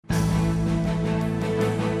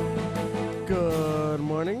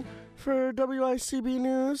morning. For WICB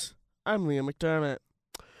News, I'm Liam McDermott.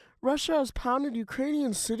 Russia has pounded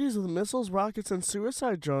Ukrainian cities with missiles, rockets, and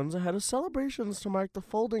suicide drones ahead of celebrations to mark the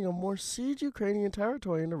folding of more sieged Ukrainian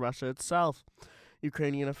territory into Russia itself.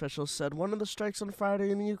 Ukrainian officials said one of the strikes on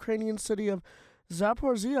Friday in the Ukrainian city of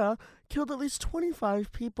Zaporizhia killed at least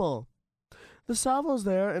 25 people. The salvos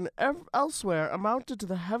there and elsewhere amounted to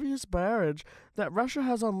the heaviest barrage that Russia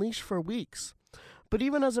has unleashed for weeks. But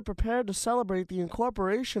even as it prepared to celebrate the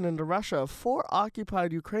incorporation into Russia of 4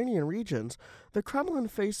 occupied Ukrainian regions, the Kremlin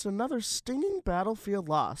faced another stinging battlefield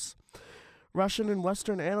loss. Russian and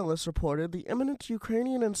Western analysts reported the imminent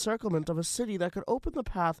Ukrainian encirclement of a city that could open the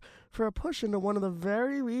path for a push into one of the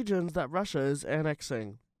very regions that Russia is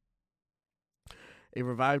annexing. A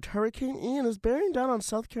revived Hurricane Ian is bearing down on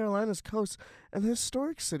South Carolina's coast and the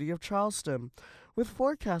historic city of Charleston, with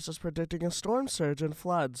forecasters predicting a storm surge and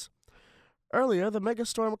floods. Earlier, the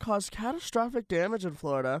megastorm caused catastrophic damage in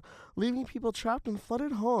Florida, leaving people trapped in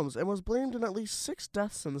flooded homes, and was blamed in at least 6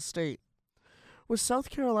 deaths in the state. With South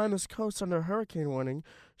Carolina's coast under hurricane warning,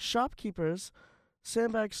 shopkeepers,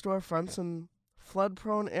 sandbag storefronts, and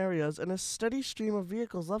flood-prone areas, and a steady stream of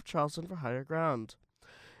vehicles left Charleston for higher ground.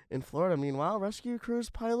 In Florida, meanwhile, rescue crews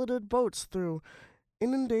piloted boats through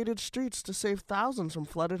inundated streets to save thousands from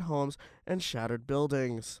flooded homes and shattered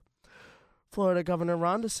buildings. Florida Governor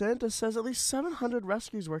Ron DeSantis says at least 700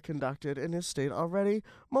 rescues were conducted in his state already,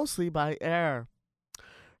 mostly by air.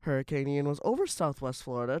 Hurricane Ian was over southwest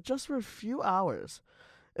Florida just for a few hours.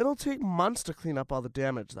 It'll take months to clean up all the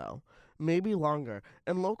damage, though, maybe longer,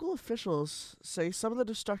 and local officials say some of the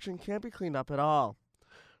destruction can't be cleaned up at all.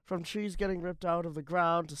 From trees getting ripped out of the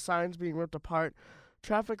ground to signs being ripped apart,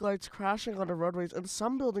 traffic lights crashing onto roadways, and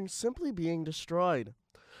some buildings simply being destroyed.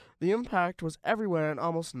 The impact was everywhere and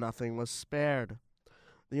almost nothing was spared.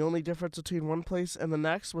 The only difference between one place and the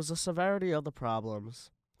next was the severity of the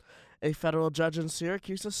problems. A federal judge in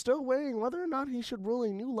Syracuse is still weighing whether or not he should rule a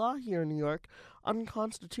new law here in New York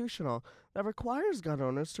unconstitutional that requires gun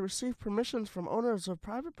owners to receive permissions from owners of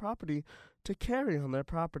private property to carry on their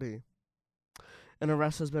property. An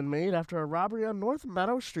arrest has been made after a robbery on North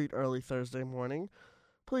Meadow Street early Thursday morning.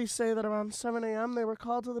 Police say that around 7 a.m. they were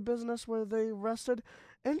called to the business where they arrested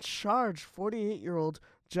and charged 48-year-old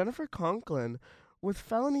Jennifer Conklin with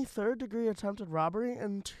felony third-degree attempted robbery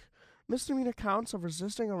and misdemeanor counts of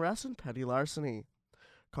resisting arrest and petty larceny.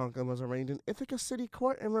 Conklin was arraigned in Ithaca City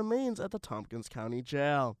Court and remains at the Tompkins County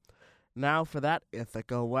Jail. Now for that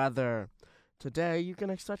Ithaca weather. Today, you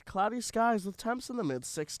can expect cloudy skies with temps in the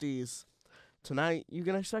mid-60s. Tonight, you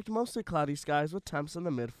can expect mostly cloudy skies with temps in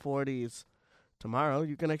the mid-40s. Tomorrow,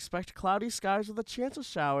 you can expect cloudy skies with a chance of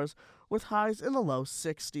showers with highs in the low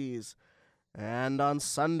 60s. And on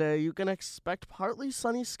Sunday, you can expect partly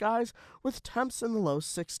sunny skies with temps in the low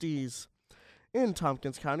 60s. In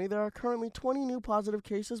Tompkins County, there are currently 20 new positive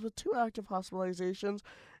cases with 2 active hospitalizations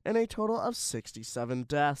and a total of 67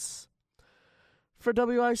 deaths. For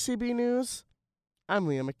WICB News, I'm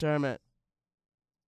Liam McDermott.